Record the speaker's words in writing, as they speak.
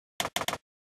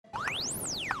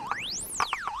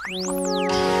Oh,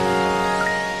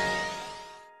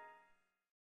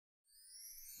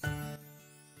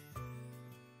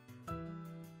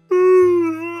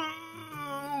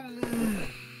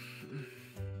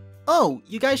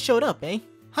 you guys showed up, eh?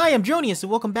 Hi, I'm Jonius and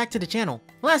welcome back to the channel.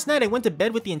 Last night I went to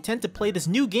bed with the intent to play this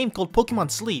new game called Pokémon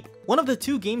Sleep, one of the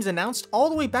two games announced all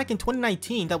the way back in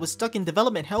 2019 that was stuck in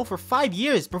development hell for 5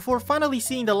 years before finally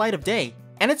seeing the light of day.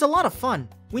 And it's a lot of fun.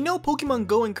 We know Pokemon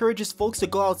Go encourages folks to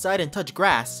go outside and touch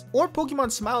grass, or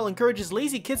Pokemon Smile encourages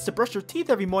lazy kids to brush their teeth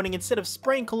every morning instead of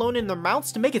spraying cologne in their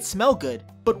mouths to make it smell good.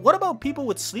 But what about people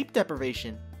with sleep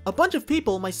deprivation? A bunch of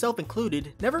people, myself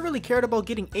included, never really cared about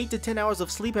getting 8 to 10 hours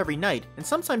of sleep every night, and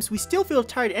sometimes we still feel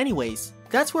tired anyways.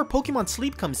 That's where Pokemon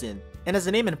Sleep comes in. And as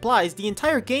the name implies, the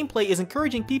entire gameplay is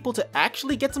encouraging people to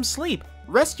actually get some sleep.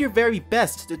 Rest your very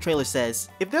best, the trailer says.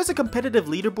 If there's a competitive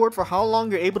leaderboard for how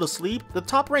long you're able to sleep, the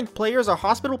top ranked players are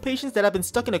hospital patients that have been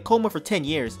stuck in a coma for 10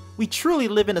 years. We truly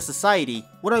live in a society.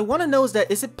 What I want to know is that,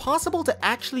 is it possible to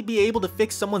actually be able to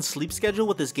fix someone's sleep schedule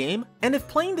with this game? And if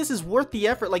playing this is worth the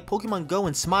effort like Pokemon Go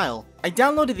and Smile? I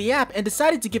downloaded the app and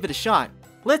decided to give it a shot.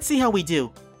 Let's see how we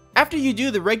do. After you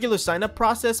do the regular sign-up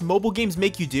process mobile games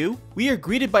make you do, we are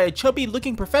greeted by a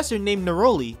chubby-looking professor named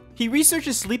Neroli. He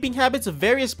researches sleeping habits of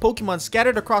various Pokemon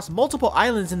scattered across multiple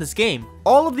islands in this game.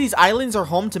 All of these islands are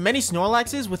home to many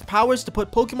Snorlaxes with powers to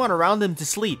put Pokemon around them to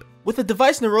sleep. With a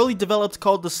device Neroli developed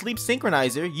called the Sleep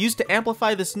Synchronizer, used to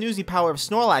amplify the snoozy power of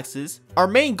Snorlaxes, our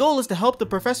main goal is to help the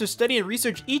professor study and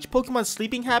research each Pokemon's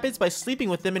sleeping habits by sleeping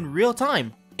with them in real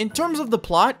time. In terms of the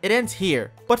plot, it ends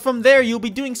here, but from there you'll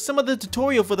be doing some of the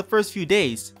tutorial for the first few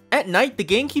days. At night, the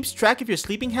game keeps track of your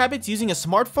sleeping habits using a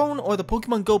smartphone or the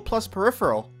Pokemon Go Plus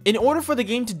peripheral. In order for the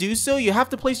game to do so, you have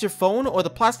to place your phone or the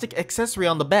plastic accessory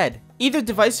on the bed. Either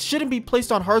device shouldn't be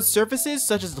placed on hard surfaces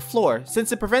such as the floor,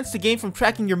 since it prevents the game from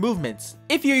tracking your movements.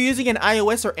 If you're using an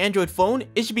iOS or Android phone,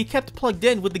 it should be kept plugged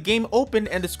in with the game open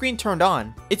and the screen turned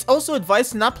on. It's also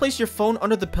advised to not place your phone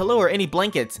under the pillow or any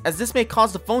blankets, as this may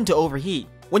cause the phone to overheat.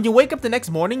 When you wake up the next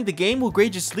morning, the game will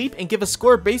grade your sleep and give a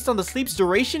score based on the sleep's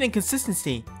duration and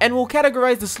consistency, and will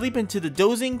categorize the sleep into the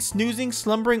dozing, snoozing,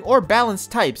 slumbering, or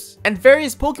balanced types. And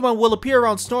various Pokemon will appear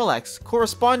around Snorlax,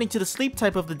 corresponding to the sleep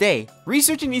type of the day.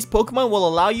 Researching these Pokemon will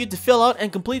allow you to fill out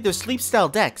and complete their sleep style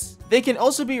decks. They can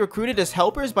also be recruited as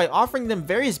helpers by offering them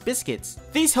various biscuits.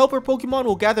 These helper Pokemon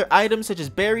will gather items such as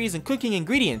berries and cooking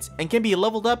ingredients, and can be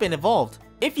leveled up and evolved.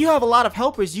 If you have a lot of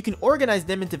helpers, you can organize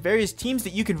them into various teams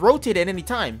that you can rotate at any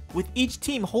time, with each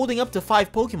team holding up to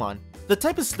 5 Pokemon. The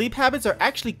type of sleep habits are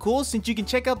actually cool since you can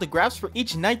check out the graphs for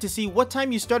each night to see what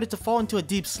time you started to fall into a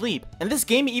deep sleep. And this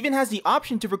game even has the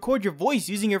option to record your voice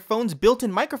using your phone's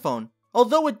built-in microphone.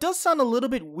 Although it does sound a little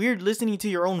bit weird listening to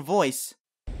your own voice.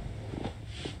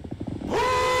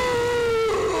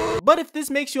 But if this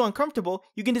makes you uncomfortable,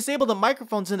 you can disable the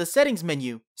microphones in the settings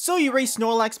menu. So you raise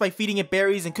Snorlax by feeding it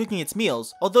berries and cooking its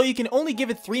meals, although you can only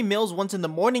give it 3 meals once in the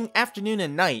morning, afternoon,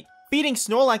 and night. Feeding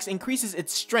Snorlax increases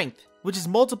its strength, which is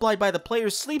multiplied by the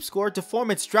player's sleep score to form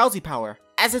its drowsy power.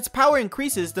 As its power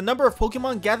increases, the number of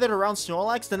Pokemon gathered around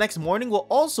Snorlax the next morning will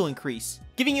also increase,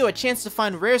 giving you a chance to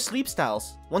find rare sleep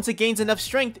styles. Once it gains enough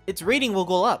strength, its rating will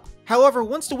go up. However,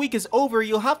 once the week is over,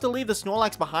 you'll have to leave the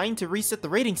Snorlax behind to reset the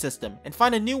rating system, and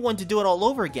find a new one to do it all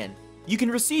over again. You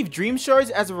can receive Dream Shards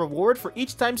as a reward for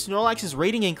each time Snorlax's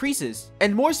rating increases,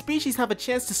 and more species have a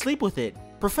chance to sleep with it.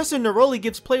 Professor Neroli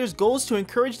gives players goals to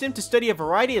encourage them to study a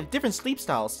variety of different sleep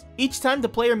styles. Each time the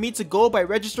player meets a goal by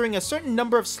registering a certain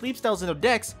number of sleep styles in their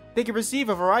decks, they can receive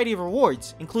a variety of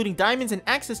rewards, including diamonds and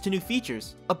access to new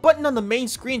features. A button on the main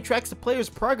screen tracks the player's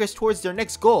progress towards their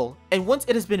next goal, and once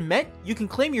it has been met, you can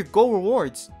claim your goal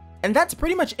rewards. And that's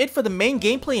pretty much it for the main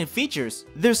gameplay and features.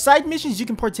 There's side missions you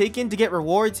can partake in to get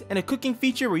rewards, and a cooking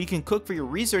feature where you can cook for your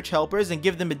research helpers and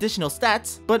give them additional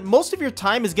stats, but most of your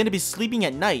time is going to be sleeping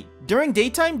at night. During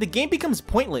daytime, the game becomes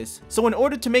pointless, so in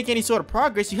order to make any sort of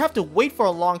progress, you have to wait for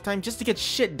a long time just to get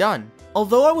shit done.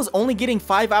 Although I was only getting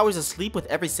 5 hours of sleep with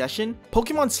every session,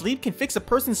 Pokemon Sleep can fix a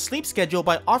person's sleep schedule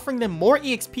by offering them more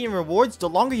EXP and rewards the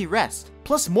longer you rest.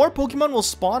 Plus, more Pokemon will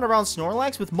spawn around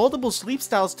Snorlax with multiple sleep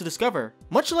styles to discover.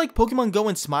 Much like Pokemon Go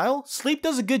and Smile, Sleep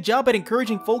does a good job at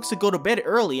encouraging folks to go to bed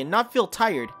early and not feel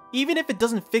tired, even if it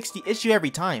doesn't fix the issue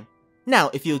every time. Now,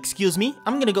 if you'll excuse me,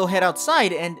 I'm gonna go head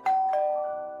outside and...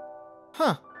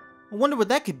 I wonder what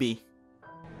that could be.